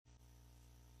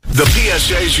The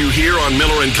PSAs you hear on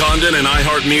Miller and Condon and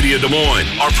iHeartMedia Des Moines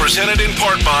are presented in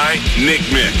part by Nick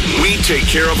Mick. We take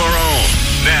care of our own.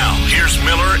 Now, here's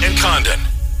Miller and Condon.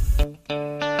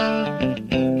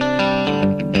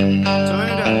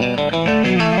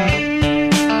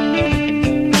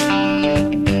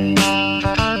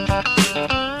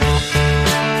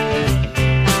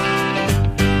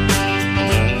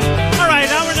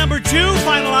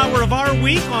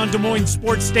 Week on Des Moines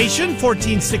Sports Station,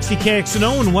 1460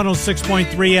 KXNO and 106.3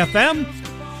 FM.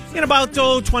 In about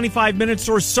 25 minutes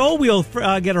or so, we'll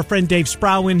get our friend Dave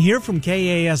Sproul in here from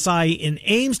KASI in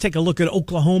Ames. Take a look at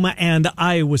Oklahoma and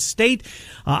Iowa State.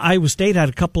 Iowa State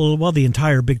had the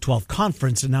entire Big 12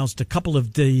 Conference announced a couple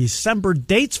of December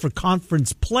dates for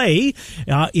conference play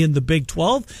in the Big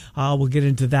 12. We'll get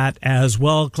into that as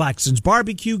well. Claxton's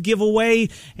Barbecue giveaway,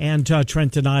 and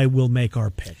Trent and I will make our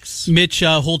picks. Mitch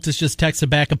Holtis just texted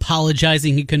back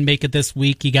apologizing he couldn't make it this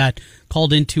week. He got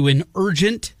called into an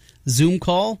urgent Zoom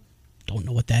call. Don't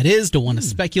know what that is. Don't want to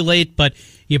speculate, but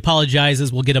he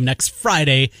apologizes. We'll get him next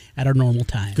Friday at our normal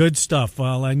time. Good stuff.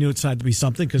 Well, I knew it had to be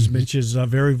something because Mitch is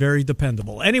very, very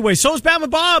dependable. Anyway, so is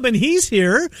Bama Bob, and he's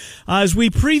here as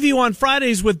we preview on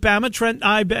Fridays with Bama. Trent,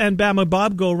 I, and Bama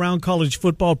Bob go around college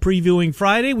football previewing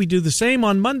Friday. We do the same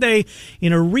on Monday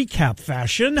in a recap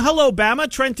fashion. Hello, Bama.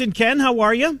 Trent and Ken, how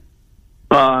are you?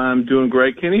 I'm doing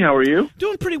great, Kenny. How are you?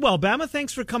 Doing pretty well, Bama.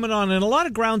 Thanks for coming on, and a lot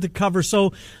of ground to cover.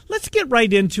 So let's get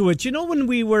right into it. You know, when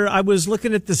I was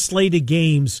looking at the slate of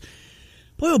games.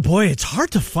 Boy, oh boy, it's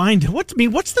hard to find. What's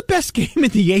the best game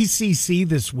in the ACC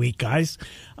this week, guys?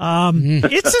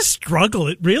 It's a struggle.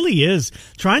 It really is.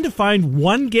 Trying to find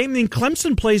one game. I mean,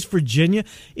 Clemson plays Virginia.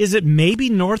 Is it maybe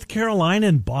North Carolina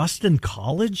and Boston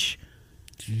College?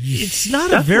 It's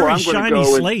not a very shiny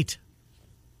slate.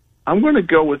 I'm going to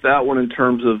go with that one in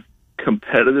terms of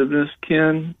competitiveness,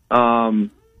 Ken.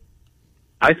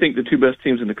 I think the two best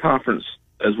teams in the conference,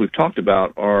 as we've talked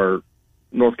about, are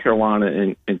North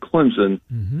Carolina and Clemson.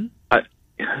 Mm-hmm.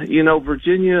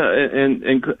 Virginia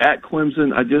and at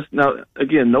Clemson, now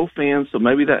again, no fans, so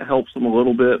maybe that helps them a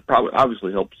little bit. Probably,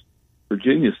 obviously helps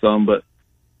Virginia some, but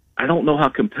I don't know how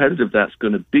competitive that's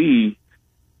going to be.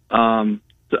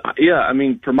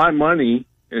 For my money,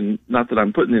 and not that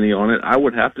I'm putting any on it, I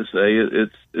would have to say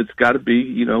it's got to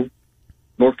be,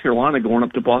 North Carolina going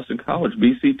up to Boston College.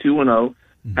 BC 2-0,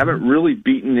 mm-hmm. Haven't really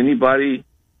beaten anybody.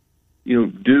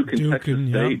 Duke and Texas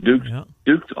State.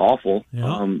 Duke's awful.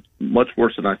 Yeah. Much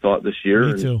worse than I thought this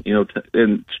year. Me too.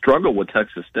 And struggled with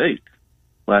Texas State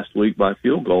last week by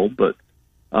field goal. But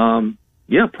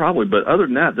probably. But other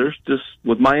than that, there's just,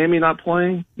 with Miami not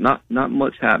playing, not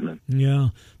much happening. Yeah,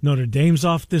 Notre Dame's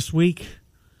off this week.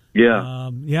 Yeah.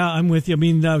 I'm with you. I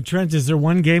mean, Trent, is there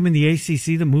one game in the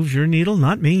ACC that moves your needle?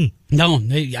 Not me. No,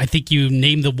 I think you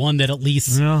named the one that at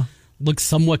least looks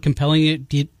somewhat compelling.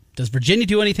 Does Virginia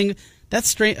do anything? That's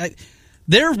strange.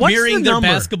 They're mirroring their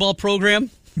basketball program.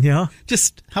 Yeah.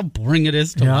 Just how boring it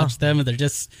is to watch them. And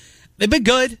they've been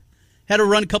good. Had a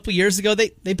run a couple years ago.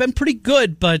 They've been pretty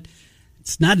good, but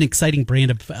it's not an exciting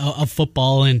brand of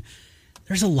football. And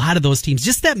there's a lot of those teams.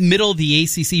 Just that middle of the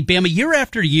ACC, Bama, year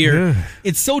after year,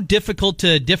 it's so difficult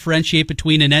to differentiate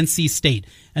between an NC State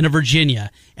and a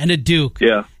Virginia and a Duke.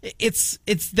 Yeah. It's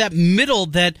that middle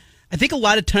that I think a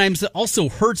lot of times it also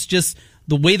hurts just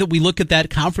the way that we look at that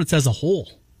conference as a whole.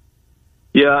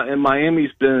 Yeah, and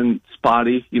Miami's been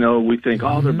spotty. We think,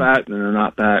 they're back, and they're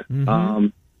not back. Mm-hmm.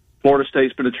 Florida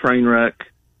State's been a train wreck.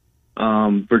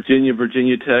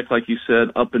 Virginia Tech, like you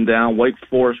said, up and down. Wake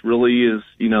Forest really is,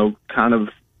 kind of,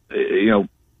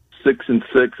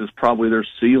 6-6 is probably their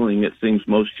ceiling, it seems,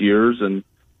 most years. And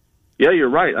yeah, you're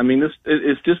right. I mean,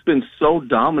 it's just been so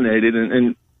dominated,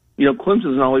 and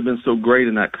Clemson's not only been so great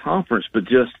in that conference, but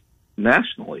just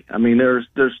nationally. I mean, there's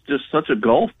just such a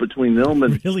gulf between them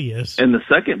and really is, and the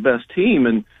second best team.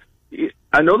 And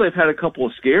I know they've had a couple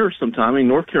of scares sometime. I mean,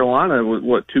 North Carolina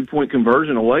was 2-point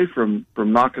conversion away from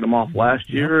knocking them off last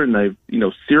year, and they've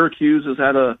Syracuse has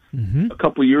had a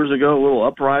couple of years ago a little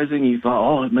uprising. You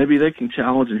thought, maybe they can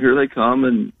challenge, and here they come,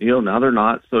 and now they're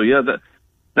not. So yeah,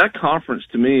 that conference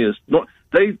to me is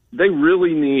they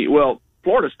really need. Well,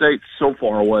 Florida State's so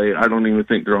far away, I don't even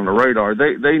think they're on the radar.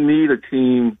 They need a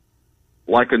team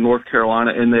like a North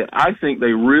Carolina, and I think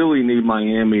they really need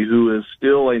Miami, who is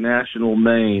still a national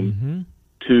name,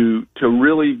 to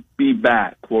really be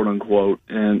back, quote unquote,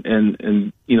 and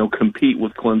compete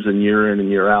with Clemson year in and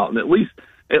year out. And at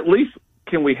least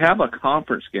can we have a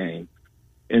conference game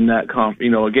in that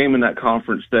a game in that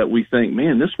conference that we think,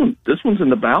 man, this one's in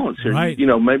the balance here. Right.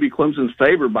 Maybe Clemson's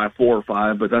favored by 4 or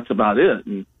 5, but that's about it.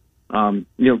 And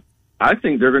I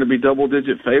think they're going to be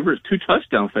double-digit favorites, 2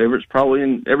 touchdown favorites, probably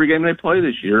in every game they play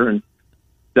this year, and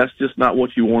that's just not what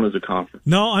you want as a conference.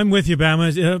 No, I'm with you,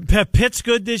 Bama. Pitt's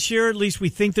good this year. At least we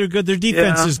think they're good. Their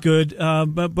defense is good,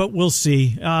 but we'll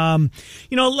see. Let's move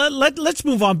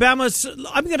on. Bama,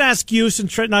 I'm going to ask you,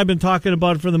 since Trent and I have been talking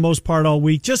about it for the most part all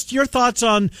week, just your thoughts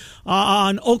on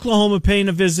Oklahoma paying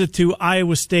a visit to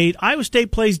Iowa State. Iowa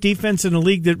State plays defense in a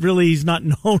league that really is not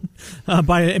known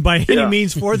by any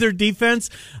means for their defense.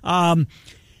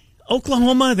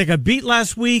 Oklahoma, they got beat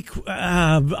last week.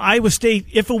 Iowa State,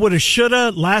 if it would have,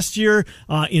 shoulda last year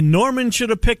in Norman, should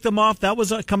have picked them off. That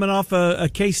was coming off a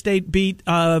K-State beat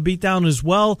down as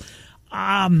well.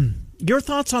 Your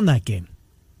thoughts on that game?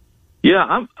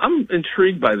 Yeah, I'm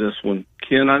intrigued by this one,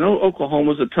 Ken. I know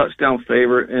Oklahoma's a touchdown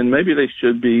favorite, and maybe they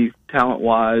should be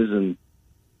talent-wise. And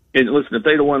listen, if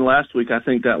they'd have won last week, I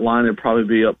think that line would probably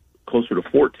be up closer to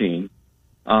 14.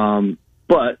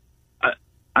 But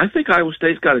I think Iowa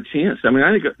State's got a chance. I mean,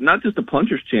 I think not just a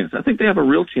puncher's chance. I think they have a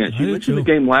real chance. You mentioned the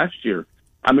game last year.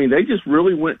 I mean, they just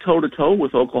really went toe-to-toe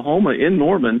with Oklahoma in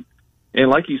Norman. And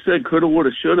like you said, coulda, woulda,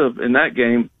 shoulda in that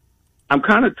game. I'm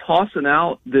kind of tossing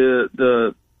out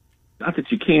the not that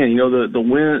you can,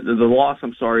 the loss,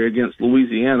 against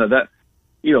Louisiana. That,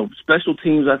 special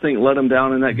teams, I think, let them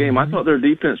down in that game. I thought their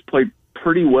defense played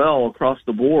pretty well across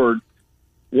the board.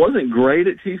 Wasn't great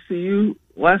at TCU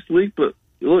last week, but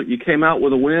look, you came out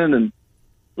with a win, and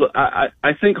look,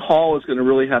 I think Hall is going to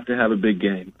really have to have a big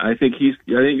game. I think he's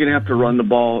going to have to run the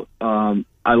ball.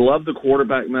 I love the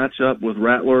quarterback matchup with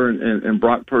Rattler and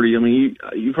Brock Purdy. I mean,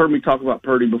 you've heard me talk about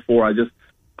Purdy before.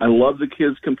 I love the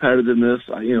kid's competitiveness.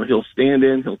 He'll stand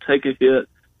in, he'll take a hit.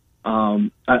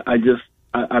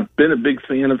 I've been a big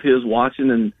fan of his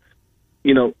watching, and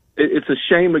it's a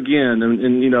shame again,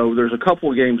 and there's a couple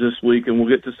of games this week, and we'll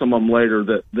get to some of them later,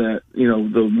 that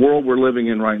the world we're living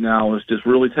in right now is just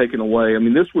really taken away. I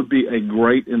mean, this would be a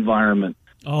great environment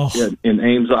in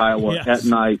Ames, Iowa, at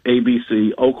night,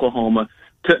 ABC, Oklahoma.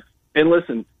 And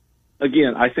listen,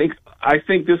 again, I think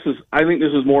this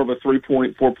is more of a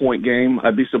 4-point game.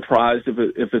 I'd be surprised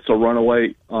if it's a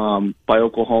runaway by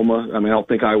Oklahoma. I mean, I don't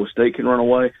think Iowa State can run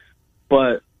away,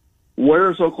 but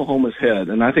where's Oklahoma's head?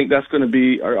 And I think that's going to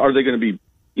be, are they going to be,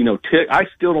 I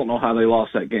still don't know how they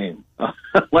lost that game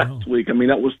last week. I mean,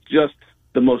 that was just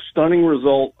the most stunning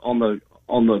result on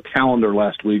the calendar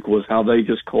last week, was how they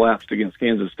just collapsed against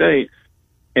Kansas State.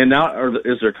 And now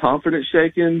is their confidence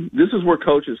shaken? This is where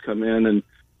coaches come in, and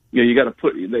you got to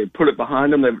put it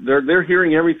behind them. They're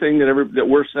hearing everything that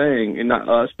we're saying, and not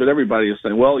us, but everybody is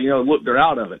saying, well, look, they're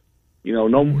out of it.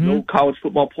 No college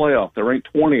football playoff. They're ranked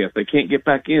 20th. They can't get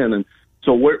back in. And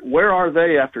so where are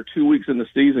they after 2 weeks in the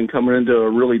season coming into a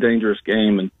really dangerous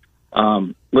game? And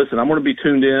listen, I'm going to be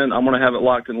tuned in. I'm going to have it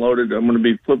locked and loaded. I'm going to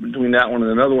be flipping between that one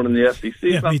and another one in the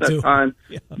SEC about that time.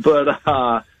 Yeah.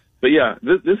 But yeah,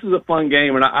 this is a fun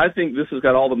game, and I think this has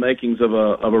got all the makings of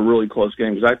a really close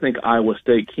game, because I think Iowa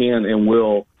State can and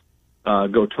will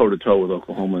go toe-to-toe with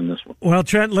Oklahoma in this one. Well,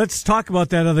 Trent, let's talk about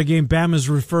that other game Bama's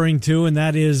referring to, and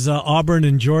that is Auburn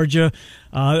and Georgia,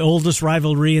 oldest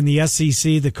rivalry in the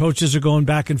SEC. The coaches are going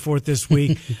back and forth this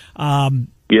week.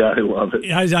 Yeah, I love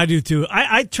it. I do too.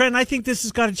 Trent, I think this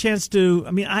has got a chance to,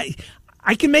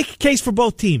 I can make a case for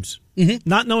both teams. Mm-hmm.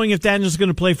 Not knowing if Daniel's going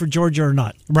to play for Georgia or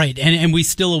not. Right, and we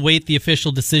still await the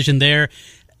official decision there.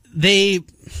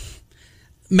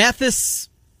 Mathis,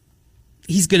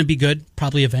 he's going to be good,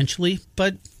 probably eventually,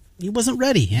 but he wasn't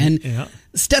ready. And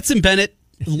Stetson Bennett,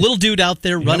 little dude out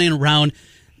there running around.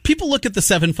 People look at the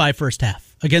 7-5 first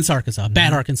half against Arkansas,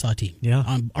 bad Arkansas team.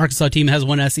 Yeah. Arkansas team has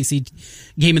won SEC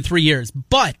game in 3 years,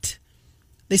 but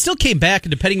they still came back,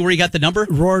 and depending where you got the number,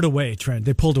 roared away, Trent.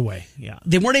 They pulled away. Yeah.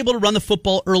 They weren't able to run the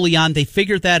football early on. They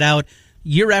figured that out.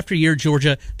 Year after year,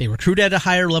 Georgia, they recruit at a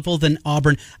higher level than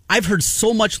Auburn. I've heard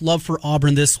so much love for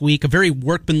Auburn this week, a very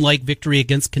workmanlike victory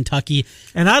against Kentucky.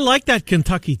 And I like that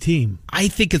Kentucky team. I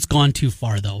think it's gone too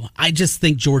far, though. I just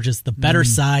think Georgia's the better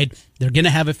side. They're going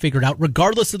to have it figured out,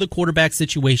 regardless of the quarterback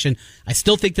situation. I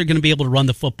still think they're going to be able to run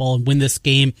the football and win this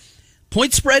game.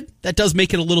 Point spread, that does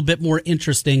make it a little bit more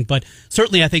interesting, but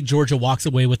certainly I think Georgia walks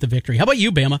away with the victory. How about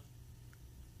you, Bama?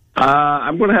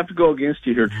 I'm going to have to go against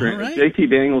you here, Trent. Right. If JT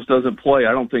Daniels doesn't play,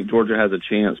 I don't think Georgia has a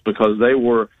chance, because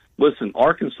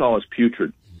Arkansas is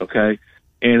putrid, okay?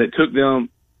 And it took them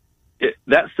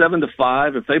that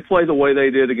 7-5. If they play the way they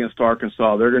did against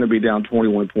Arkansas, they're going to be down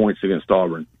 21 points against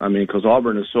Auburn. Because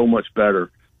Auburn is so much better.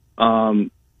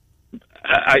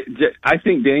 I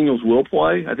think Daniels will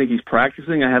play. I think he's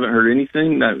practicing. I haven't heard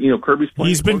anything. Kirby's playing.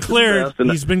 He's been cleared.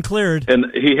 He's been cleared, and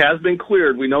he has been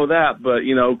cleared. We know that. But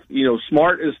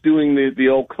Smart is doing the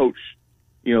old coach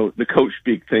the coach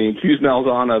speak thing, Hughes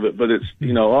Malzahn of it, but it's,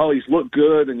 he's looked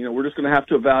good and, we're just going to have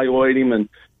to evaluate him. And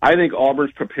I think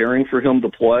Auburn's preparing for him to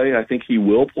play. I think he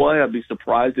will play. I'd be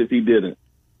surprised if he didn't.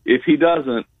 If he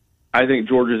doesn't, I think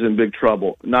Georgia's in big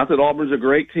trouble. Not that Auburn's a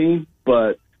great team,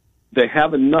 but they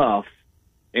have enough,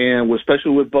 and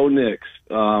especially with Bo Nix.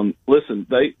 Listen,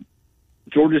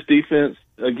 Georgia's defense,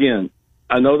 again,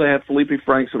 I know they had Felipe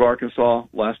Franks at Arkansas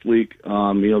last week,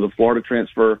 the Florida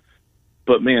transfer.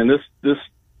 But, man, this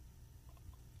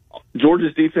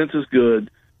Georgia's defense is good,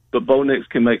 but Bo Nix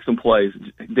can make some plays.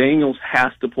 Daniels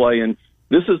has to play. And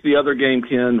this is the other game,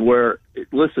 Ken, where,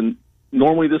 listen,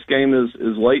 normally this game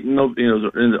is late in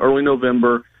early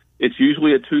November. It's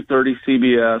usually at 2:30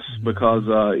 CBS because,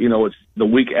 it's the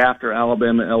week after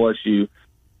Alabama and LSU.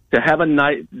 To have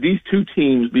these two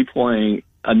teams be playing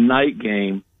a night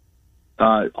game,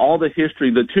 all the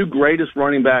history, the two greatest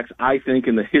running backs, I think,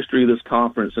 in the history of this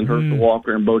conference, and Herschel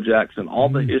Walker and Bo Jackson, all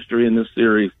the history in this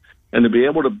series, and to be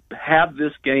able to have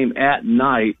this game at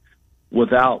night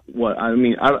without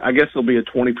I guess there'll be a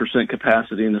 20%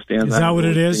 capacity in the stands. Is that what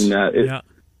it is?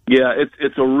 Yeah,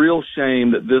 it's a real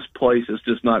shame that this place is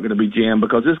just not going to be jammed,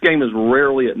 because this game is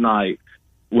rarely at night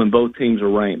when both teams are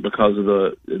ranked because of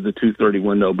the 2:30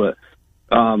 window. But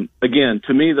again,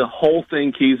 to me, the whole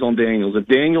thing keys on Daniels. If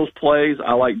Daniels plays,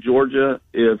 I like Georgia.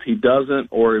 If he doesn't,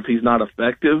 or if he's not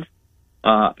effective,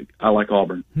 I like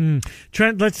Auburn.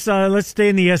 Trent, let's stay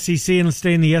in the SEC, and let's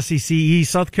stay in the SEC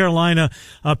East. South Carolina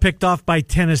picked off by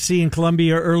Tennessee and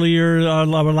Columbia earlier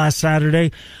last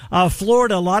Saturday.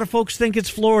 Florida, a lot of folks think it's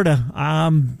Florida.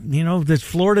 That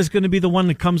Florida's going to be the one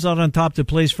that comes out on top that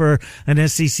plays for an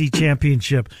SEC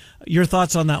championship. Your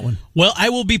thoughts on that one? Well, I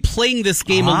will be playing this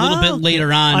game a little bit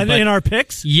later on. In our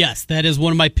picks? Yes, that is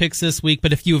one of my picks this week.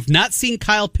 But if you have not seen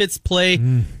Kyle Pitts play,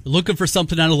 looking for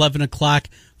something at 11 o'clock,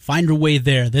 find your way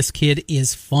there. This kid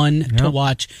is fun to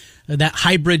watch. That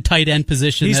hybrid tight end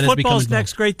position. He's that football's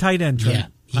next great tight end,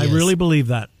 Trent. Yeah, I really believe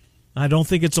that. I don't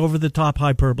think it's over the top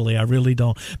hyperbole. I really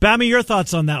don't. Bammy, your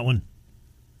thoughts on that one?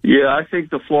 Yeah, I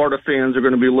think the Florida fans are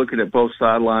going to be looking at both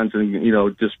sidelines and,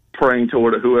 just praying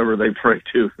toward whoever they pray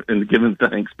to and giving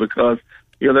thanks, because,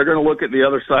 they're going to look at the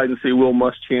other side and see Will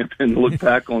Muschamp and look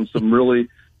back on some really,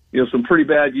 some pretty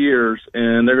bad years,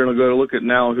 and they're going to go look at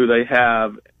now who they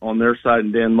have on their side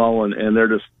and Dan Mullen, and they're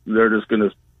just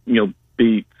going to,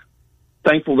 be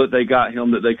thankful that they got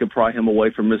him, that they could pry him away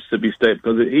from Mississippi State,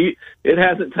 because it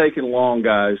hasn't taken long,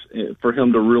 guys, for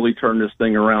him to really turn this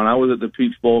thing around. I was at the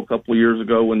Peach Bowl a couple of years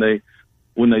ago when they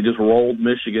just rolled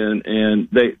Michigan, and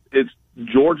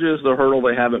Georgia is the hurdle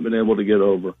they haven't been able to get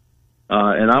over.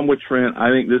 And I'm with Trent. I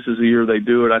think this is the year they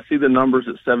do it. I see the numbers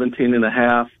at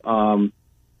 17.5.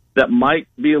 That might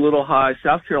be a little high.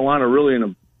 South Carolina really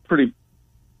in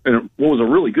what was a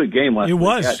really good game last week. It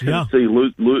was, Tennessee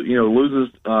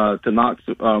loses to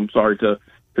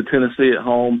Tennessee at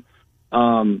home.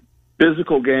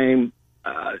 Physical game.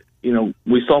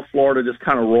 We saw Florida just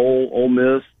kind of roll. Ole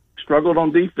Miss struggled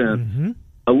on defense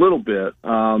a little bit.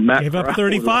 Matt gave up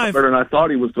 35 better than I thought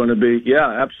he was going to be. Yeah,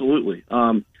 absolutely.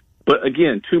 But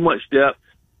again, too much depth.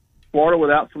 Florida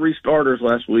without 3 starters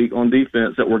last week on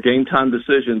defense that were game time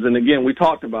decisions. And again, we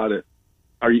talked about it.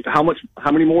 How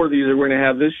many more of these are we going to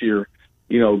have this year?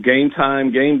 Game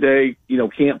time, game day,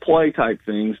 can't play type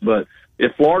things. But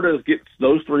if Florida gets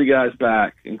those 3 guys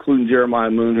back, including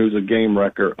Jeremiah Moon, who's a game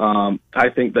wrecker, I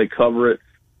think they cover it.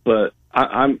 But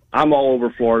I'm all over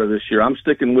Florida this year. I'm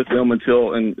sticking with them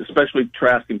and especially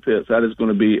Trask and Pitts. That is going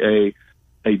to be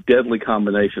a deadly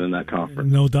combination in that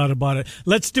conference. No doubt about it.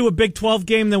 Let's do a Big 12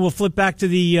 game, then we'll flip back to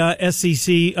the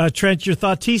SEC. Trent, your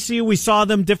thought? TCU, we saw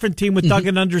them, different team with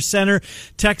Duggan under center.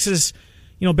 Texas,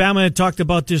 Bama had talked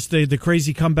about this, the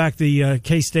crazy comeback, the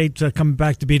K-State coming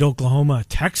back to beat Oklahoma.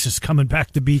 Texas coming back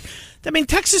to beat...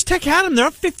 Texas Tech had them. They're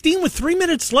up 15 with 3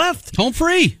 minutes left. Home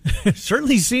free. It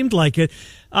certainly seemed like it.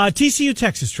 TCU,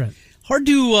 Texas, Trent. Hard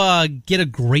to get a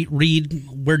great read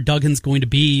where Duggan's going to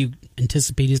be. You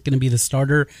anticipate he's going to be the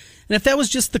starter. And if that was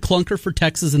just the clunker for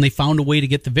Texas and they found a way to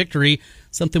get the victory,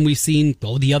 something we've seen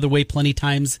go the other way plenty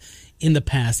times in the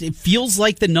past. It feels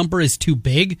like the number is too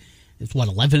big. It's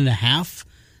 11.5?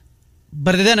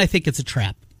 But then I think it's a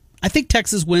trap. I think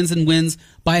Texas wins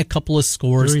by a couple of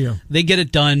scores. They get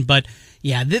it done. But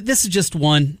yeah, this is just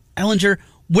one. Ellinger,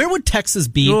 where would Texas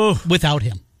be without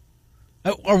him?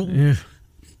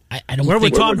 I don't. Where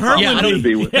would Tom Herman be?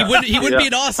 He would be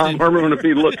in Austin. Tom Herman would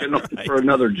be looking for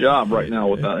another job right now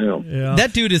without him. Yeah.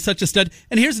 That dude is such a stud.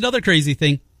 And here's another crazy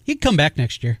thing. He'd come back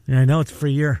next year. Yeah, I know. It's a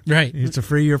free year. Right. It's a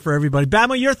free year for everybody.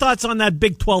 Bama, your thoughts on that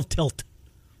Big 12 tilt?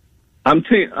 I'm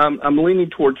leaning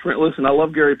towards Trent. Listen, I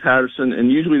love Gary Patterson,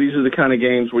 and usually these are the kind of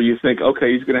games where you think,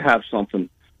 okay, he's going to have something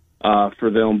for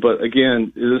them. But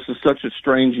again, this is such a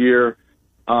strange year.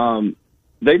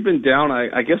 They've been down,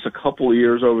 I guess, a couple of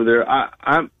years over there.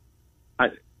 I'm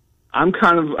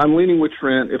leaning with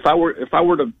Trent. If I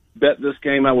were to bet this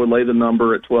game, I would lay the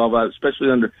number at 12, especially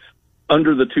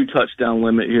under the 2 touchdown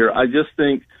limit here. I just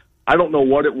think, I don't know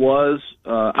what it was.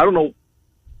 I don't know.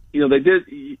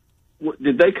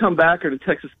 Did they come back, or did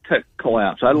Texas Tech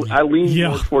collapse? I lean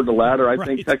more toward the latter. I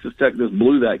think Texas Tech just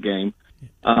blew that game.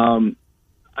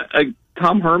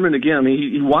 Tom Herman, again, I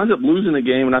mean, he winds up losing a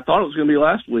game, and I thought it was going to be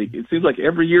last week. It seems like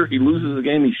every year he loses a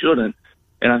game he shouldn't,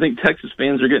 and I think Texas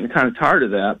fans are getting kind of tired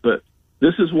of that. But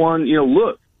this is one,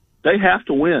 look, they have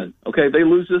to win. Okay, they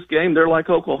lose this game, they're like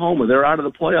Oklahoma. They're out of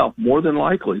the playoff, more than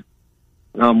likely.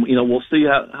 We'll see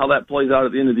how that plays out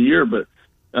at the end of the year, but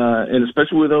and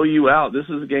especially with OU out, this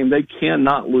is a game they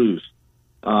cannot lose.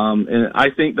 And I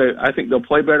think they'll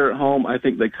play better at home. I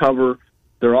think they cover.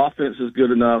 Their offense is good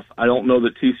enough. I don't know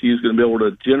that TCU is going to be able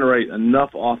to generate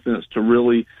enough offense to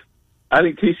really. I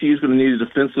think TCU is going to need a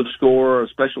defensive score, a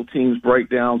special teams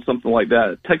breakdown, something like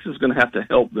that. Texas is going to have to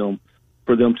help them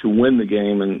for them to win the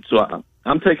game, and so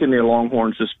I'm taking the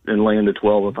Longhorns just and laying the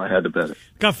 12 if I had to bet it.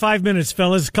 Got 5 minutes,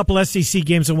 fellas. A couple SEC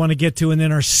games I want to get to, and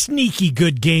then our sneaky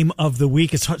good game of the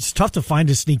week. It's tough to find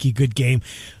a sneaky good game.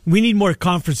 We need more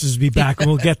conferences to be back, and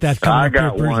we'll get that coming I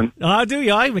up. got one. Oh, do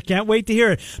you? I can't wait to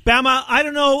hear it. Bama, I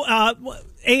don't know,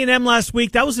 A&M last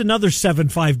week, that was another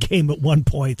 7-5 game at one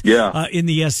point in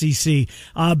the SEC.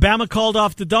 Bama called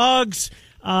off the Dogs.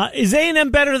 Is A&M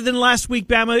better than last week,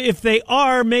 Bama? If they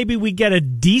are, maybe we get a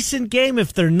decent game.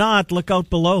 If they're not, look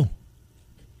out below.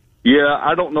 Yeah,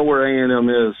 I don't know where A&M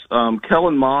is.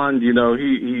 Kellen Mond,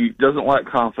 he doesn't lack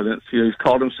confidence. He's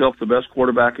called himself the best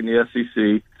quarterback in the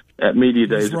SEC at Media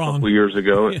Days a couple of years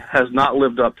ago. Has not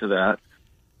lived up to that.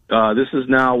 This is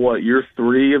now year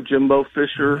 3 of Jimbo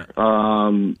Fisher,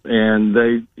 and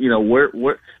they,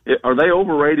 where are they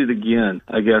overrated again?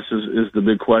 I guess is the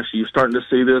big question. You're starting to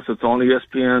see this. It's on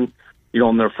ESPN,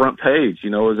 on their front page.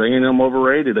 Is A&M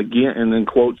overrated again? And then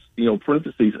quotes,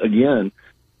 parentheses again.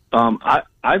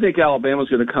 I think Alabama's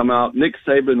going to come out. Nick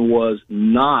Saban was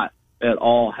not at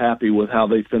all happy with how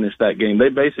they finished that game. They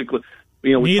basically,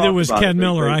 neither was Ken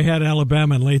Miller. I had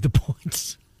Alabama and laid the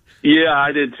points. Yeah,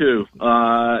 I did too.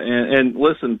 And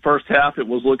listen, first half it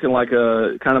was looking like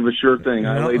a kind of a sure thing.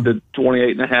 I laid the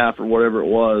 28.5 or whatever it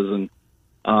was,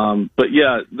 and but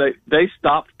yeah, they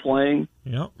stopped playing.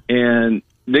 Yep. And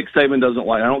Nick Saban doesn't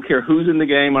like. I don't care who's in the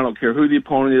game. I don't care who the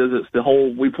opponent is. It's the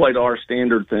whole we played our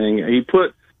standard thing. He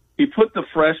put the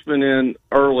freshmen in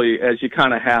early as you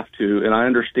kind of have to, and I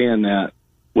understand that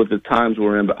with the times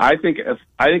we're in. But I think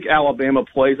Alabama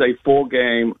plays a full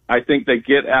game. I think they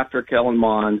get after Kellen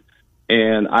Mond.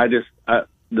 And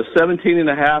the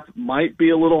 17.5 might be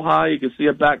a little high. You can see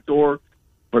a backdoor,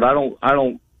 but I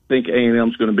don't think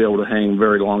A&M's going to be able to hang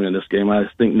very long in this game. I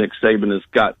just think Nick Saban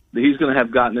he's going to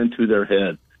have gotten into their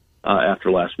head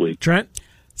after last week. Trent?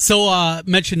 So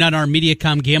mentioned on our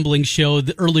Mediacom gambling show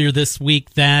earlier this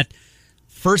week that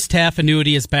first half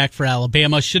annuity is back for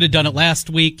Alabama. Should have done it last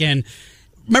week. And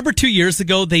remember 2 years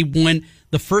ago, they won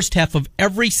the first half of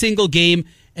every single game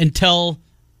until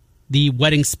the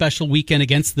wedding special weekend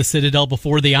against the Citadel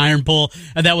before the Iron Bowl,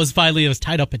 and it was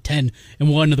tied up at 10 in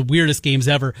one of the weirdest games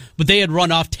ever. But they had run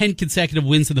off 10 consecutive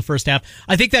wins in the first half.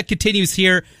 I think that continues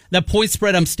here. That point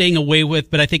spread I'm staying away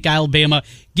with, but I think Alabama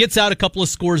gets out a couple of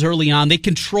scores early on. They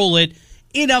control it.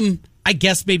 I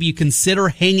guess maybe you consider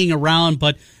hanging around,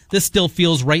 but this still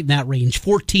feels right in that range.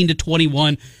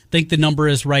 14-21. Think the number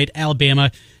is right.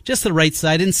 Alabama, just the right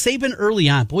side. And Saban early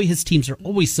on. Boy, his teams are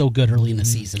always so good early in the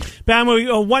season.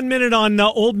 Bama, 1 minute on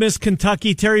Ole Miss,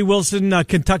 Kentucky. Terry Wilson,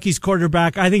 Kentucky's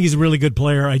quarterback. I think he's a really good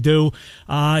player. I do.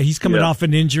 He's coming off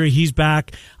an injury. He's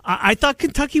back. I thought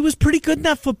Kentucky was pretty good in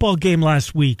that football game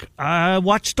last week. I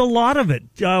watched a lot of it.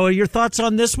 Your thoughts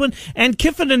on this one? And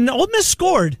Kiffin and Ole Miss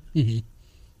scored. Mm-hmm.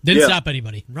 Didn't stop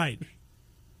anybody. Right.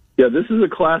 Yeah, this is a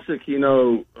classic,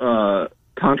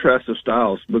 contrast of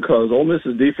styles because Ole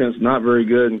Miss's defense not very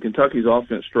good and Kentucky's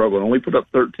offense struggled. Only put up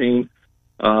 13,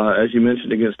 as you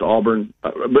mentioned, against Auburn.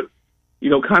 But,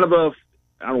 kind of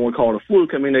I don't want to call it a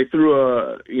fluke. I mean, they threw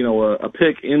a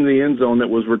pick in the end zone that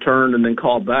was returned and then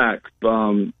called back, for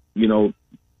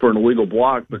an illegal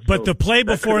block. But the play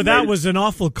before that was an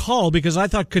awful call because I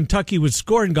thought Kentucky would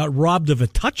score and got robbed of a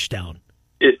touchdown.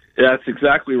 That's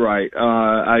exactly right.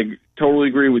 I totally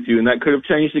agree with you, and that could have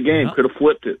changed the game, could have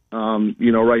flipped it,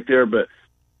 right there. But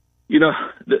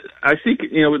I see,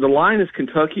 the line is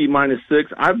Kentucky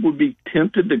 -6. I would be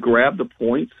tempted to grab the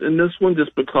points in this one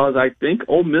just because I think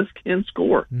Ole Miss can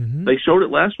score. Mm-hmm. They showed it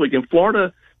last week. And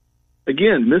Florida,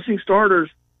 again, missing starters,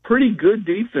 pretty good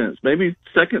defense, maybe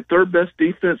second, third best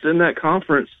defense in that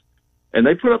conference. And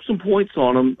they put up some points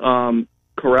on them.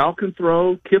 Corral can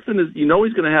throw. Kiffin is, he's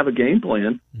going to have a game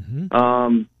plan.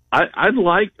 Mm-hmm. I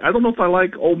don't know if I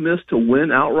like Ole Miss to win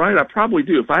outright. I probably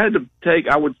do. If I had to take,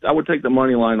 I would take the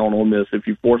money line on Ole Miss if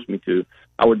you forced me to.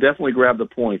 I would definitely grab the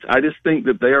points. I just think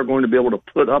that they are going to be able to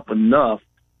put up enough,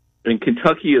 and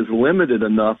Kentucky is limited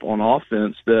enough on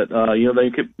offense that they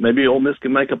could, maybe Ole Miss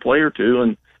can make a play or two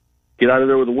and get out of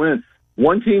there with a win.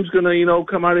 One team's going to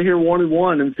come out of here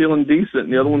 1-1 and feeling decent,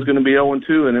 and the other one's going to be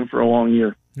 0-2 and in for a long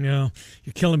year. Yeah,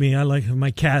 you're killing me. I like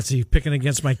my cats. You're picking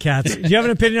against my cats. Do you have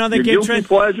an opinion on that game, Trent?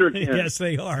 Pleasure, Ken. Yes,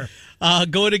 they are.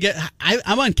 Going to get.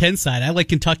 I'm on Ken's side. I like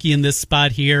Kentucky in this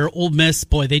spot here. Ole Miss,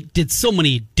 boy, they did so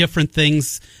many different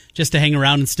things just to hang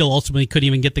around and still ultimately couldn't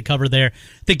even get the cover there.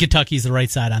 I think Kentucky's the right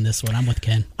side on this one. I'm with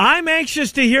Ken. I'm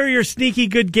anxious to hear your sneaky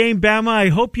good game, Bama. I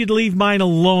hope you'd leave mine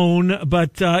alone,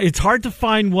 but it's hard to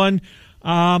find one.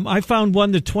 I found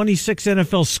one the 26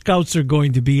 NFL scouts are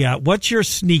going to be at. What's your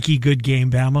sneaky good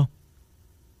game, Bama?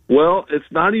 Well, it's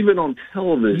not even on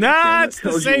television. Nah, it's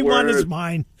the same one as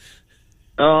mine.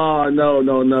 Oh,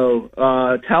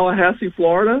 no. Tallahassee,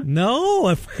 Florida? No,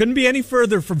 it couldn't be any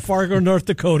further from Fargo, North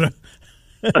Dakota.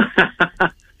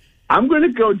 I'm going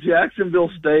to go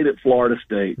Jacksonville State at Florida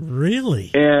State.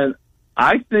 Really? And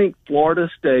I think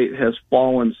Florida State has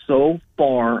fallen so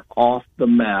far off the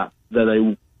map that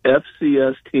a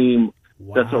FCS team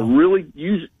that's a really,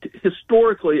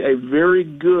 historically, a very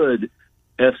good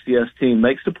FCS team.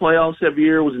 Makes the playoffs every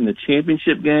year, was in the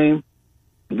championship game,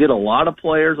 get a lot of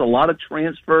players, a lot of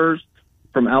transfers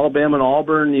from Alabama and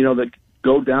Auburn, that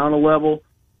go down a level.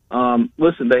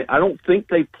 Listen, I don't think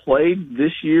they played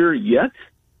this year yet,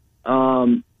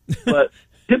 but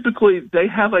typically they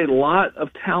have a lot of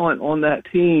talent on that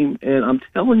team, and I'm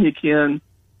telling you, Ken,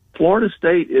 Florida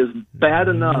State is bad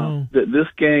enough that this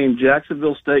game,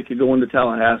 Jacksonville State could go into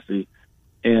Tallahassee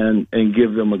and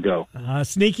give them a go.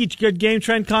 Sneaky good game,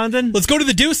 Trent Condon. Let's go to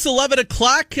the Deuce, 11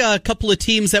 o'clock. A couple of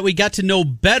teams that we got to know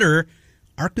better.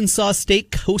 Arkansas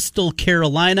State, Coastal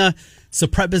Carolina.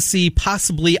 Supremacy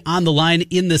possibly on the line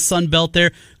in the Sun Belt there.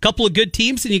 A couple of good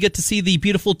teams, and you get to see the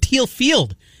beautiful Teal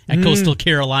Field at Coastal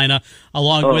Carolina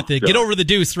along with it. Get over the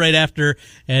Deuce right after.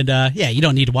 And, you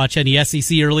don't need to watch any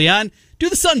SEC early on. Do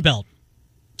the Sun Belt.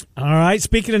 All right.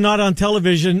 Speaking of not on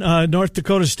television, North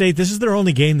Dakota State, this is their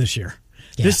only game this year.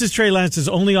 Yeah. This is Trey Lance's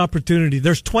only opportunity.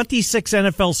 There's 26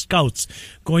 NFL scouts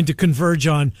going to converge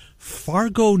on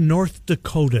Fargo, North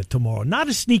Dakota tomorrow. Not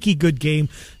a sneaky good game,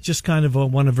 just kind of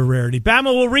one of a rarity.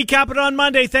 Bama will recap it on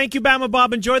Monday. Thank you, Bama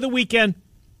Bob. Enjoy the weekend.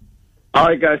 All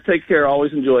right, guys. Take care.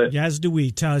 Always enjoy it. As do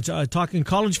we. Talking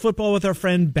college football with our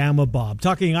friend Bama Bob.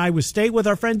 Talking Iowa State with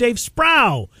our friend Dave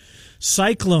Sproul.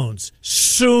 Cyclones,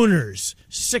 Sooners,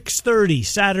 6:30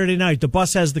 Saturday night. The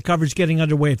bus has the coverage getting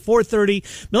underway at 4:30.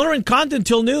 Miller and Condon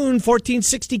till noon,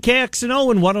 1460 KXNO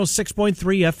and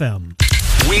 106.3 FM.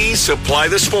 We supply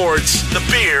the sports. The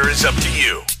beer is up to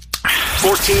you.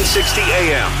 1460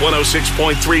 AM,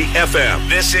 106.3 FM.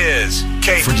 This is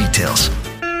K. For details.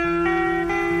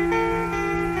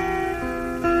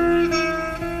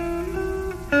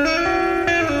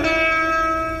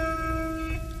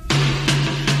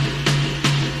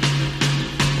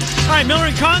 Miller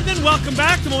and Condon, welcome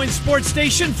back. Des Moines Sports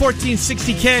Station,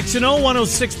 1460 KXNO,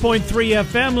 106.3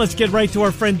 FM. Let's get right to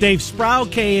our friend Dave Sproul,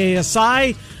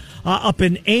 KASI, up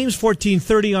in Ames,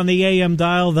 1430 on the AM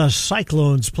dial. The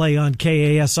Cyclones play on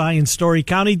KASI in Story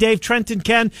County. Dave, Trent, and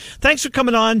Ken, thanks for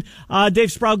coming on.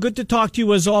 Dave Sproul, good to talk to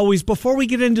you as always. Before we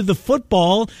get into the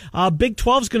football, Big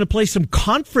 12 is going to play some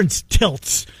conference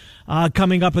tilts.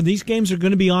 Coming up, and these games are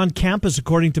going to be on campus,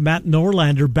 according to Matt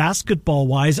Norlander,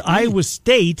 basketball-wise. Iowa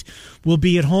State will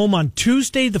be at home on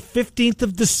Tuesday, the 15th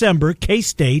of December,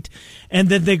 K-State, and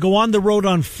then they go on the road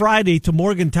on Friday to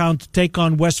Morgantown to take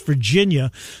on West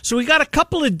Virginia. So we got a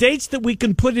couple of dates that we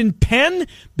can put in pen.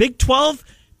 Big 12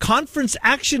 conference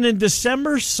action in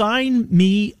December. Sign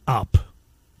me up.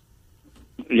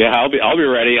 Yeah, I'll be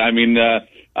ready. I mean,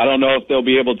 I don't know if they'll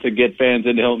be able to get fans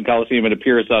into Hilton Coliseum. It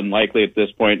appears unlikely at this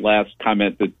point. Last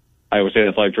comment that Iowa State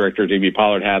Athletic Director Jamie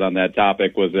Pollard had on that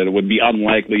topic was that it would be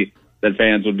unlikely that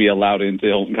fans would be allowed into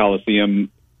Hilton Coliseum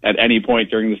at any point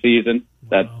during the season.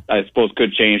 That, I suppose,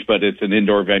 could change, but it's an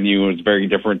indoor venue. It's a very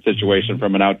different situation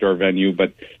from an outdoor venue.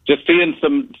 But just seeing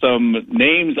some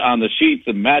names on the sheets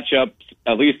and matchups,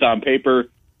 at least on paper,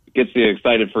 gets you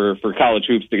excited for college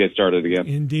hoops to get started again.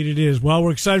 Indeed it is. Well,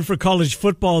 we're excited for college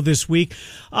football this week.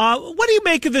 What do you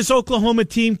make of this Oklahoma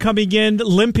team coming in,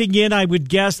 limping in? I would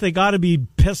guess they got to be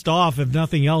pissed off, if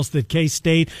nothing else, that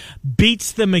K-State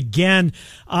beats them again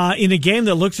in a game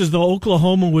that looks as though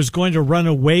Oklahoma was going to run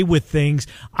away with things.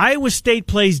 Iowa State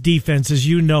plays defense, as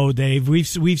you know, Dave.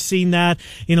 We've seen that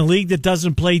in a league that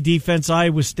doesn't play defense.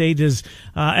 Iowa State is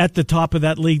at the top of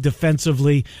that league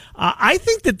defensively. I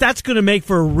think that's going to make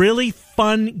for a really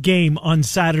fun game on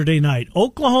Saturday night.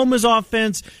 Oklahoma's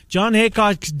offense, John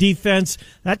Haycock's defense,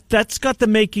 that's got the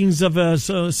makings of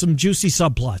some juicy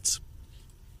subplots.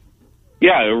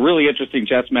 Yeah, a really interesting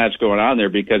chess match going on there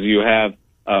because you have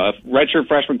a redshirt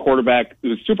freshman quarterback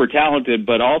who's super talented,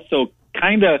 but also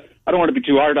kind of, I don't want to be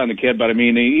too hard on the kid, but I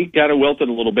mean, he kind of wilted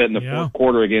a little bit in the fourth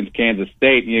quarter against Kansas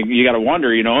State. You got to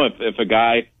wonder, if a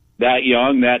guy that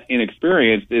young, that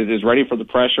inexperienced is ready for the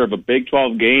pressure of a Big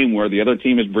 12 game where the other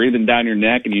team is breathing down your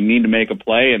neck and you need to make a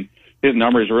play. And his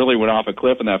numbers really went off a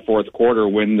cliff in that fourth quarter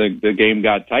when the game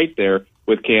got tight there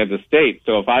with Kansas State.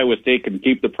 So if Iowa State can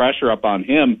keep the pressure up on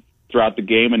him throughout the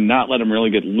game and not let him really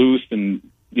get loose and,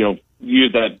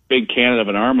 use that big cannon of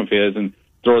an arm of his and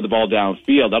throw the ball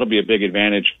downfield, that'll be a big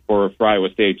advantage for Iowa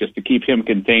State just to keep him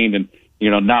contained and,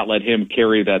 not let him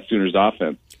carry that Sooners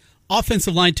offense.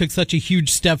 Offensive line took such a huge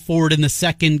step forward in the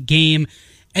second game.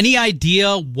 Any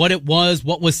idea what it was,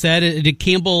 what was said? Did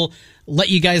Campbell let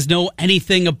you guys know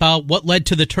anything about what led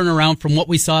to the turnaround from what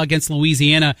we saw against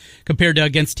Louisiana compared to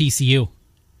against TCU?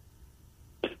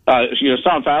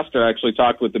 Sean Faster actually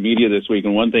talked with the media this week,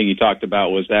 and one thing he talked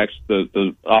about was actually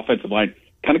the offensive line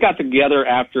kind of got together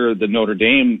after the Notre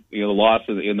Dame loss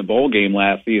in the bowl game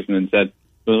last season and said,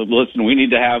 listen, we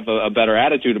need to have a better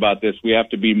attitude about this. We have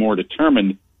to be more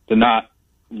determined to not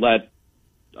let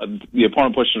the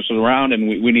opponent push us around, and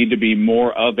we need to be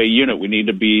more of a unit. We need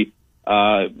to be,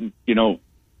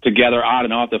 together on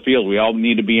and off the field. We all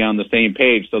need to be on the same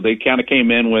page. So they kind of came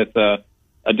in with a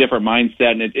different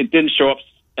mindset, and it didn't show up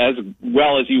as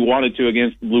well as you wanted to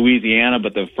against Louisiana,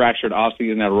 but the fractured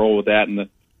offseason had a role with that, and the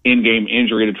in-game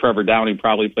injury to Trevor Downing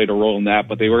probably played a role in that.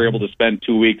 But they were able to spend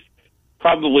 2 weeks.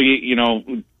 Probably,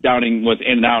 Downing was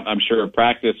in and out, I'm sure, of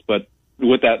practice, but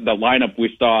with the lineup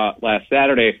we saw last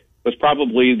Saturday was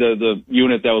probably the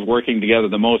unit that was working together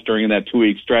the most during that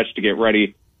 2-week stretch to get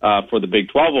ready for the Big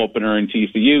 12 opener in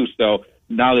TCU. So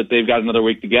now that they've got another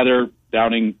week together,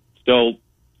 Downing still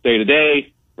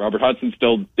day-to-day, Robert Hudson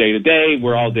still day-to-day,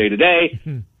 we're all day-to-day.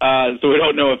 So we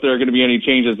don't know if there are going to be any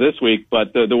changes this week,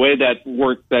 but the way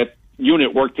that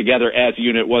unit worked together as a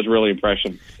unit was really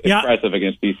impressive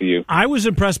against TCU. I was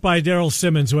impressed by Daryl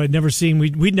Simmons, who we'd never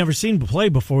seen play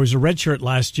before. He was a redshirt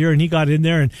last year, and he got in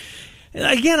there. And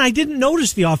again, I didn't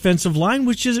notice the offensive line,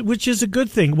 which is a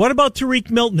good thing. What about Tariq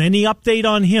Milton? Any update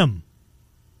on him?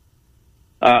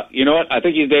 You know what? I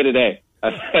think he's day to day.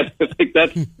 I think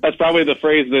that's probably the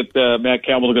phrase that Matt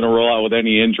Campbell is going to roll out with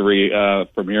any injury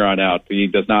from here on out. He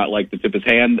does not like to tip his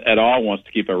hand at all. Wants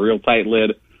to keep a real tight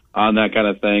lid on that kind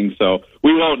of thing. So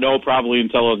we won't know probably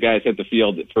until those guys hit the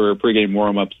field for pregame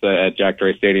warm-ups at Jack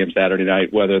Dray Stadium Saturday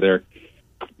night, whether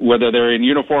they're in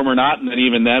uniform or not, and then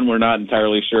even then we're not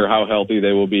entirely sure how healthy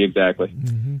they will be exactly.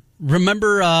 Mm-hmm.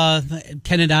 Remember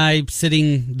Ken and I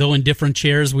sitting, though, in different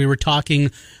chairs, we were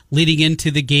talking leading into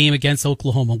the game against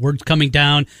Oklahoma. Word's coming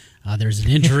down. There's an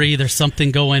injury. There's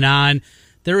something going on.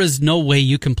 There is no way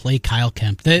you can play Kyle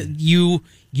Kemp. You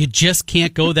just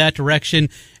can't go that direction.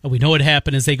 And we know what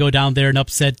happened as they go down there and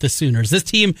upset the Sooners. This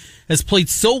team has played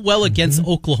so well against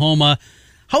Oklahoma.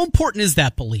 How important is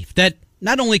that belief that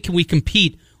not only can we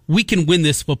compete, we can win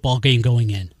this football game going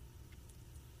in?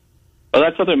 Well,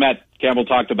 that's something Matt Campbell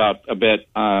talked about a bit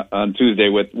on Tuesday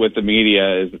with the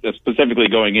media, is specifically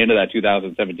going into that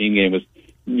 2017 game, was,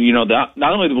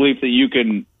 not only the belief that you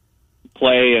can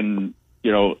play and,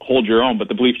 hold your own, but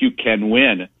the belief you can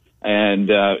win. And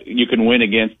you can win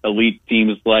against elite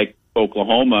teams like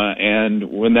Oklahoma. And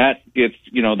when that gets,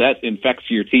 that infects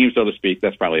your team, so to speak,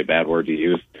 that's probably a bad word to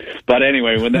use. But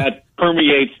anyway, when that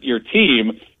permeates your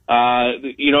team,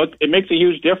 it makes a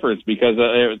huge difference because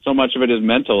so much of it is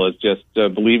mental. It's just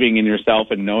believing in yourself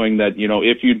and knowing that,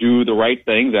 if you do the right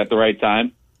things at the right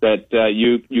time, that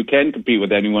you can compete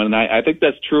with anyone. And I think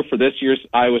that's true for this year's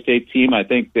Iowa State team. I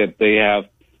think that they have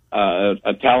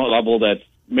a talent level that's,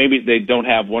 maybe they don't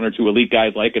have one or two elite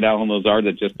guys like an Alan Lazard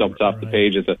that just jumps off the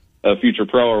page as a future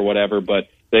pro or whatever, but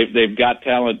they've got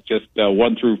talent just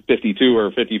 1 through 52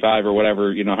 or 55 or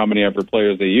whatever, how many ever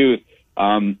players they use,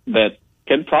 that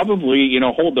can probably,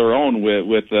 hold their own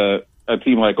with a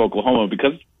team like Oklahoma,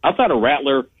 because outside of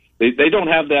Rattler, they don't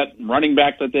have that running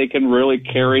back that they can really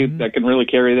carry, that can really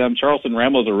carry them. Charleston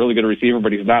Rample's a really good receiver,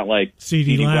 but he's not like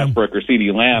CeeDee Westbrook or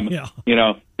CeeDee Lamb. Yeah.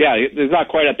 He's not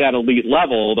quite at that elite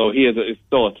level, although he is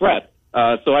still a threat.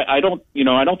 So I don't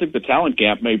think the talent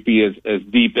gap may be as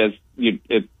deep as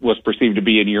it was perceived to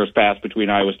be in years past between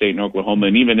Iowa State and Oklahoma.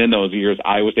 And even in those years,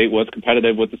 Iowa State was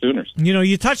competitive with the Sooners.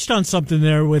 You touched on something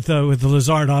there with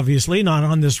Lazard, obviously, not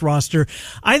on this roster.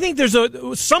 I think there's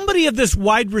somebody of this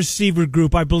wide receiver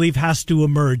group, I believe, has to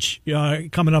emerge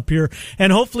coming up here.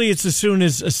 And hopefully it's as soon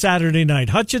as a Saturday night.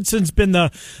 Hutchinson's been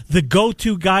the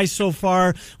go-to guy so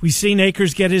far. We've seen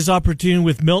Akers get his opportunity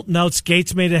with Milton out.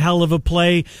 Skates made a hell of a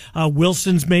play.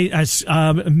 Wilson's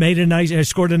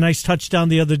scored a nice touchdown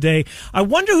the other day. I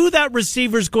wonder who that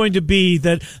receiver is going to be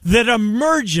that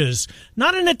emerges,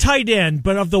 not in a tight end,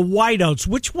 but of the wideouts.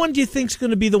 Which one do you think is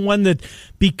going to be the one that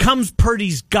becomes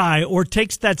Purdy's guy or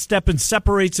takes that step and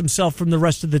separates himself from the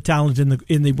rest of the talent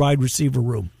in the wide receiver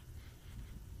room?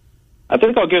 I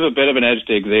think I'll give a bit of an edge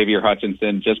to Xavier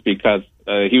Hutchinson just because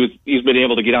he's been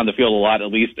able to get on the field a lot,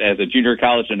 at least as a junior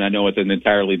college, and I know it's an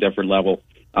entirely different level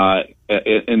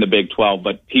in the Big 12,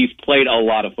 but he's played a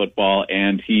lot of football,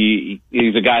 and he's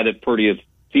a guy that Purdy has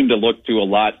seemed to look to a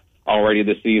lot already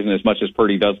this season, as much as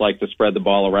Purdy does like to spread the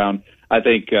ball around. I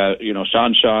think,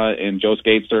 Sean Shaw and Joe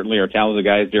Skates certainly are talented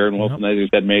guys. Darren Wilson, as you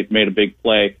said, made a big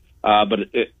play. But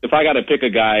if I got to pick a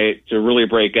guy to really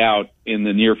break out in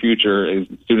the near future, as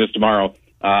soon as tomorrow,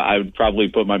 I would probably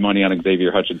put my money on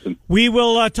Xavier Hutchinson. We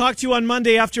will talk to you on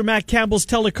Monday after Matt Campbell's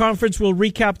teleconference. We'll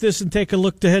recap this and take a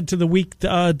look ahead to the week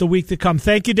to come.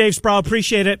 Thank you, Dave Sproul.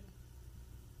 Appreciate it.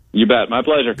 You bet. My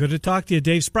pleasure. Good to talk to you,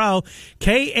 Dave Sproul.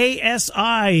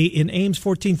 KASI in Ames,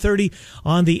 1430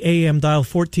 on the AM dial,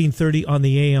 1430 on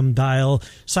the AM dial.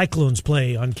 Cyclones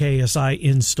play on KSI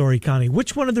in Story County.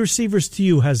 Which one of the receivers to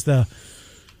you has the...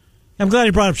 I'm glad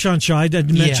he brought up Sean Shaw. I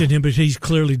didn't mention him, but he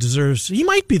clearly deserves... He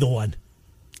might be the one.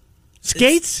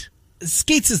 Skates?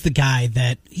 Skates is the guy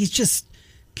that he's just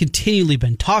continually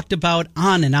been talked about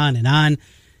on and on and on.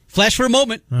 Flash for a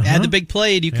moment. Add the big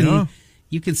play, and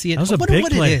you can see it. That was a big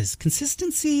play. It is.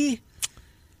 Consistency,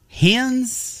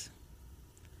 hands.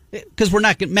 Because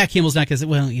Matt Campbell's not going to say,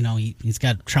 well, he's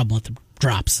got trouble with the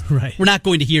drops. Right. We're not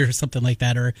going to hear something like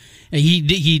that, or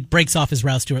he breaks off his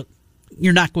routes to it.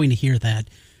 You're not going to hear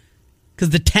that. Because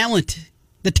the talent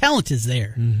is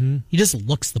there. Mm-hmm. He just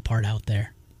looks the part out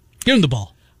there. Give him the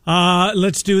ball.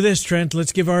 Let's do this, Trent.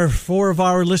 Let's give four of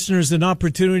our listeners an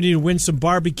opportunity to win some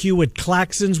barbecue at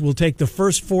Claxons. We'll take the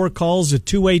first four calls at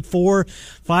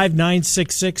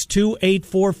 284-5966,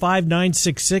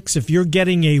 284-5966. If you're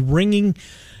getting a ringing,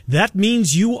 that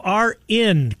means you are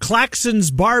in.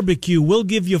 Claxons Barbecue. We'll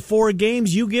give you 4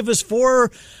 games. You give us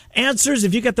 4 answers.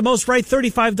 If you get the most right,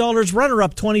 $35.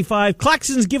 Runner-up, $25.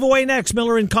 Claxons giveaway next.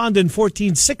 Miller and Condon,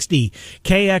 1460.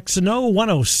 KXNO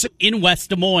 106. In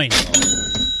West Des Moines.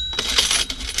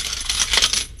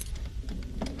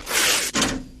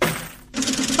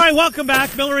 All right, welcome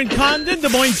back. Miller and Condon, Des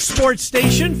Moines Sports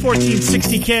Station,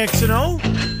 1460 KXNO,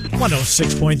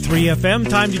 106.3 FM.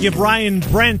 Time to give Ryan,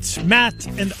 Brent, Matt,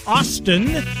 and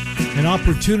Austin an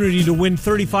opportunity to win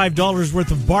 $35 worth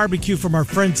of barbecue from our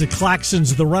friends at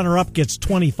Claxons. The runner-up gets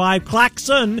 $25.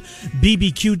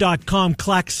 ClaxonBBQ.com.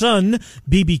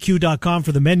 ClaxonBBQ.com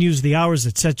for the menus, the hours,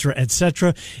 etc.,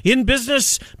 etc. In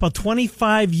business, about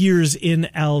 25 years in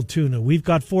Altoona. We've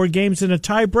got 4 games and a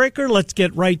tiebreaker. Let's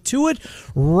get right to it.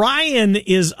 Ryan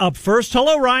is up first.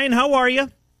 Hello, Ryan. How are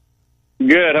you?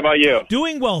 Good. How about you?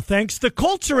 Doing well, thanks. The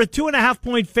Colts are a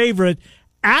 2.5-point favorite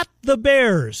at the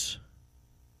Bears.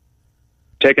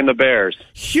 Taking the Bears.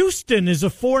 Houston is a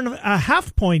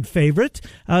 4.5-point favorite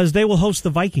as they will host the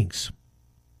Vikings.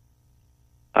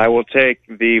 I will take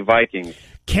the Vikings.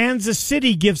 Kansas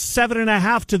City gives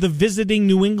 7.5 to the visiting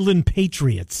New England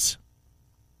Patriots.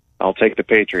 I'll take the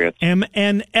Patriots.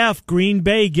 MNF Green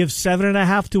Bay gives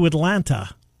 7.5 to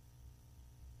Atlanta.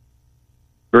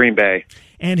 Green Bay.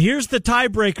 And here's the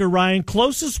tiebreaker, Ryan.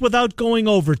 Closest without going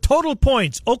over. Total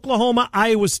points. Oklahoma,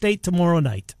 Iowa State tomorrow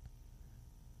night.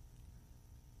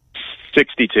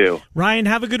 62. Ryan,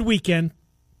 have a good weekend.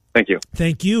 Thank you.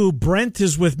 Thank you. Brent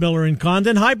is with Miller and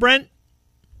Condon. Hi, Brent.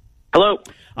 Hello.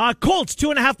 Colts,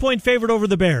 2.5-point favorite over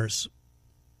the Bears.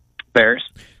 Bears.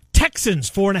 Texans,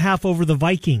 4.5 over the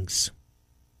Vikings.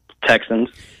 Texans.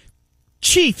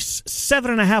 Chiefs,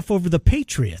 7.5 over the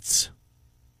Patriots.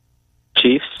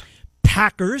 Chiefs.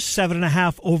 Packers,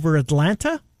 7.5 over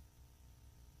Atlanta.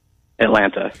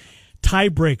 Atlanta.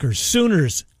 Tiebreakers,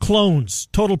 Sooners, Clones,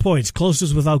 total points,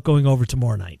 closest without going over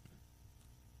tomorrow night.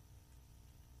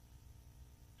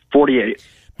 48.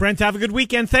 Brent, have a good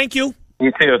weekend. Thank you.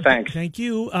 You too. Thanks. Thank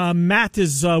you. Matt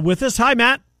is with us. Hi,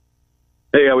 Matt.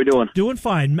 Hey, how we doing? Doing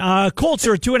fine. Colts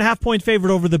are a 2.5-point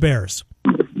favorite over the Bears.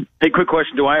 Hey, quick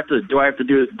question: Do I have to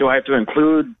include? Do I have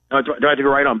to go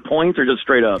right on points or just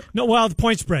straight up? No, well, the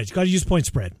point spread. You got to use point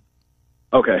spread.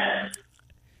 Okay.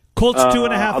 Colts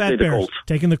 2.5 I'll at take the Bears. Colts.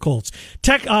 Taking the Colts.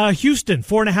 Houston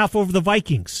 4.5 over the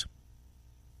Vikings.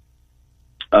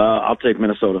 I'll take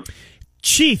Minnesota.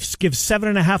 Chiefs give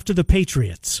 7.5 to the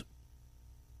Patriots.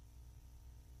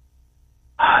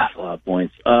 That's a lot of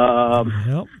points.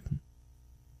 Yep.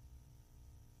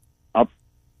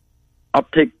 I'll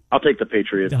take the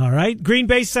Patriots. All right. Green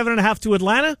Bay 7.5 to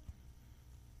Atlanta.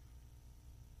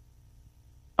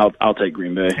 I'll take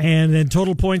Green Bay. And then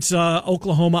total points,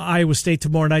 Oklahoma, Iowa State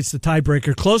tomorrow night's the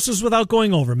tiebreaker. Closest without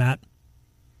going over, Matt.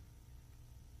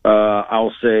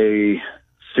 I'll say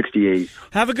 68.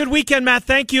 Have a good weekend, Matt.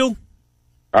 Thank you.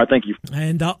 All right, thank you.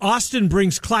 And Austin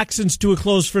brings Claxons to a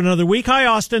close for another week. Hi,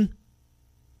 Austin.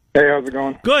 Hey, how's it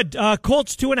going? Good.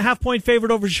 Colts 2.5-point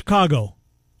favorite over Chicago.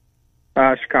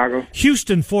 Chicago.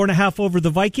 Houston 4.5 over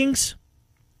the Vikings.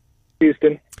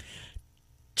 Houston.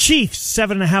 Chiefs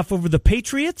 7.5 over the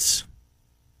Patriots.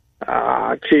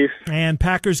 Chiefs. And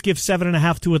Packers give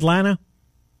 7.5 to Atlanta.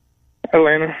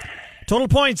 Atlanta. Total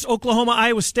points, Oklahoma,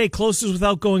 Iowa State. Closest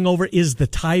without going over is the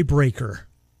tiebreaker.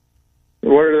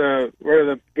 What are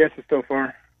the guesses so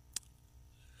far?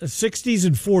 60s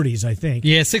and 40s, I think.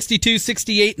 Yeah, 62,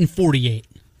 68, and 48.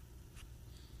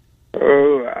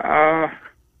 Oh,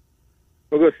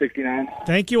 we'll go 69.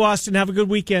 Thank you, Austin. Have a good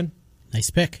weekend. Nice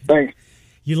pick. Thanks.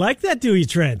 You like that, do you,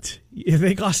 Trent? You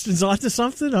think Austin's onto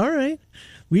something? All right.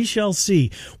 We shall see.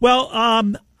 Well,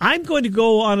 I'm going to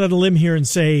go on a limb here and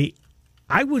say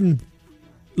I wouldn't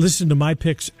listen to my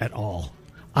picks at all.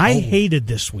 I hated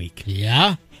this week.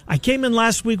 Yeah? I came in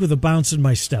last week with a bounce in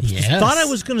my steps. Yes. Thought I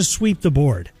was going to sweep the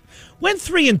board. Went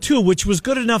 3-2, which was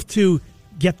good enough to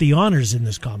get the honors in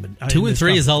this comment. 2 and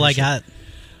 3 is all I got.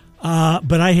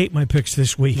 But I hate my picks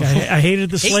this week. I hated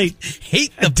the slate.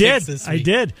 Hate the picks this week. I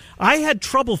did. I had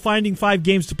trouble finding 5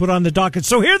 games to put on the docket.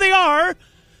 So here they are.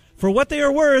 For what they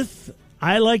are worth,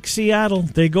 I like Seattle.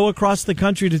 They go across the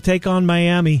country to take on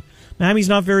Miami. Miami's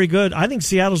not very good. I think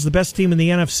Seattle's the best team in the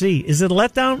NFC. Is it a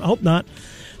letdown? I hope not.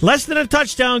 Less than a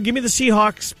touchdown. Give me the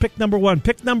Seahawks. Pick number 1.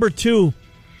 Pick number 2.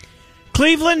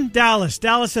 Cleveland, Dallas.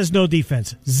 Dallas has no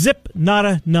defense. Zip,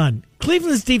 nada, none.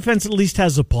 Cleveland's defense at least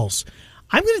has a pulse.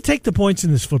 I'm going to take the points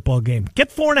in this football game. Get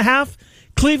 4.5.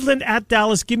 Cleveland at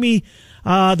Dallas. Give me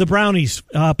the Brownies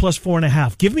plus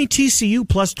 4.5. Give me TCU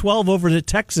plus 12 over to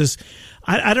Texas.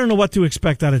 I don't know what to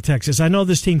expect out of Texas. I know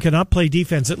this team cannot play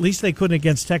defense. At least they couldn't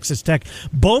against Texas Tech.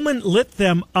 Bowman lit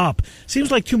them up.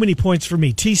 Seems like too many points for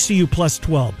me. TCU plus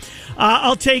 12.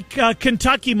 I'll take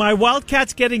Kentucky. My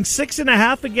Wildcats getting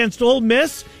 6.5 against Ole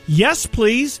Miss. Yes,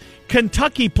 please.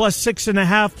 Kentucky plus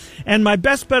 6.5. And my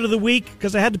best bet of the week,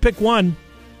 because I had to pick one,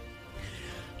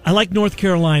 I like North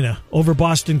Carolina over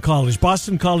Boston College.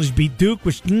 Boston College beat Duke,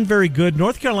 which isn't very good.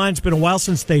 North Carolina's been a while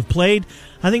since they've played.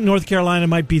 I think North Carolina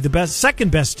might be the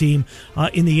second best team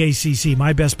in the ACC.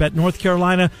 My best bet, North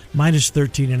Carolina, minus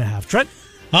 13.5. Trent?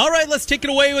 All right, let's take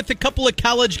it away with a couple of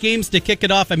college games to kick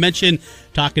it off. I mentioned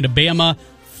talking to Bama.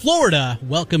 Florida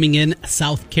welcoming in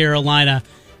South Carolina.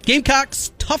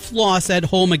 Gamecocks, tough loss at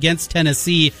home against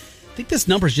Tennessee. I think this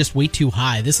number is just way too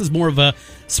high. This is more of a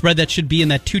spread that should be in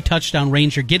that 2-touchdown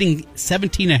range. You're getting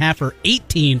 17.5 or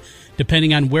 18,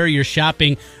 depending on where you're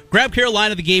shopping. Grab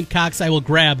Carolina, the Gamecocks. I will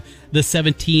grab the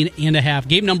 17.5.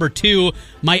 Game number 2,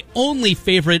 my only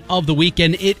favorite of the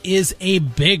weekend. It is a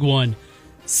big one.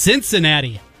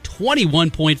 Cincinnati,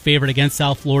 21-point favorite against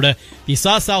South Florida. If you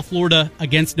saw South Florida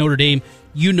against Notre Dame,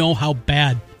 you know how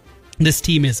bad this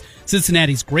team is.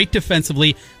 Cincinnati's great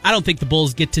defensively. I don't think the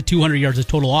Bulls get to 200 yards of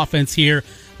total offense here.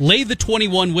 Lay the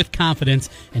 21 with confidence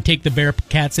and take the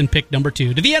Bearcats in pick number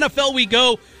 2. To the NFL we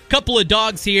go. Couple of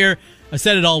dogs here. I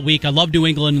said it all week. I love New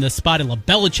England in this spot. I love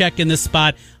Belichick in this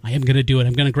spot. I am going to do it.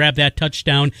 I'm going to grab that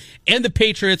touchdown and the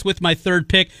Patriots with my third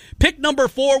pick. Pick number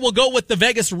 4, we'll go with the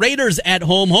Vegas Raiders at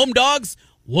home. Home dogs,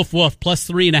 woof woof, plus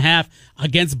 3.5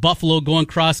 against Buffalo going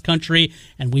cross country.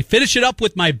 And we finish it up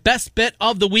with my best bet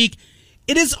of the week.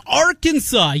 It is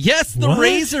Arkansas. Yes, the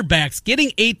Razorbacks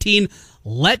getting 18.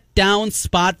 Letdown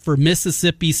spot for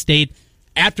Mississippi State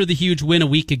after the huge win a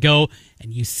week ago.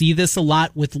 And you see this a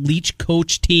lot with Leach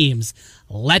coach teams.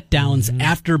 Letdowns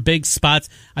after big spots.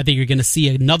 I think you're going to see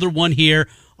another one here.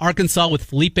 Arkansas with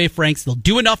Felipe Franks. They'll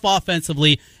do enough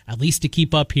offensively, at least to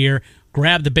keep up here.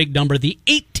 Grab the big number, the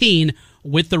 18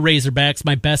 with the Razorbacks,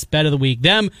 my best bet of the week.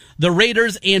 Them, the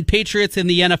Raiders and Patriots in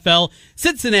the NFL.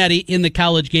 Cincinnati in the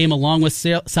college game along with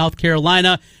South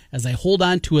Carolina. as I hold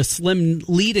on to a slim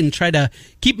lead and try to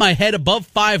keep my head above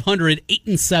 500,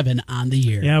 8-7 on the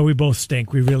year. Yeah, we both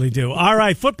stink. We really do. All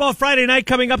right, Football Friday night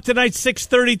coming up tonight,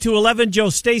 6:30 to 11. Joe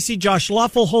Stacy, Josh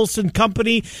Luffel, Holson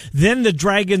Company. Then the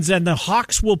Dragons and the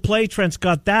Hawks will play. Trent's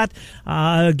got that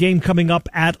game coming up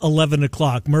at 11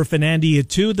 o'clock. Murph and Andy at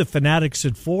 2, the Fanatics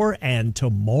at 4, and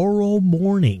tomorrow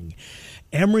morning,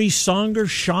 Emery Songer,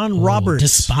 Sean Roberts.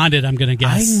 Despondent, I'm going to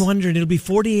guess. I'm wondering, it'll be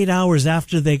 48 hours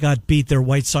after they got beat, their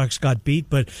White Sox got beat,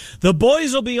 but the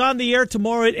boys will be on the air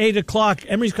tomorrow at 8 o'clock.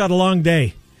 Emery's got a long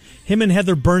day. Him and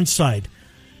Heather Burnside.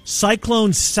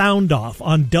 Cyclone Sound Off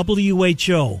on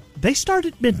WHO. They start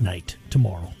at midnight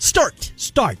tomorrow. Start,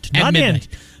 not end.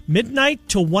 Midnight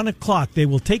to 1 o'clock. They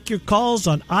will take your calls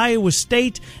on Iowa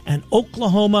State and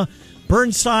Oklahoma.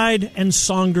 Burnside and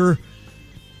Songer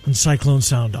and Cyclone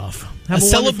Sound Off. Have a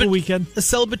wonderful weekend. A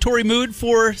celebratory mood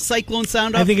for Cyclone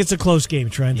Sound Off? I think it's a close game,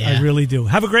 Trent. Yeah. I really do.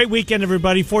 Have a great weekend,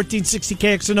 everybody. 1460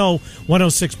 KXNO,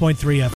 106.3 FM.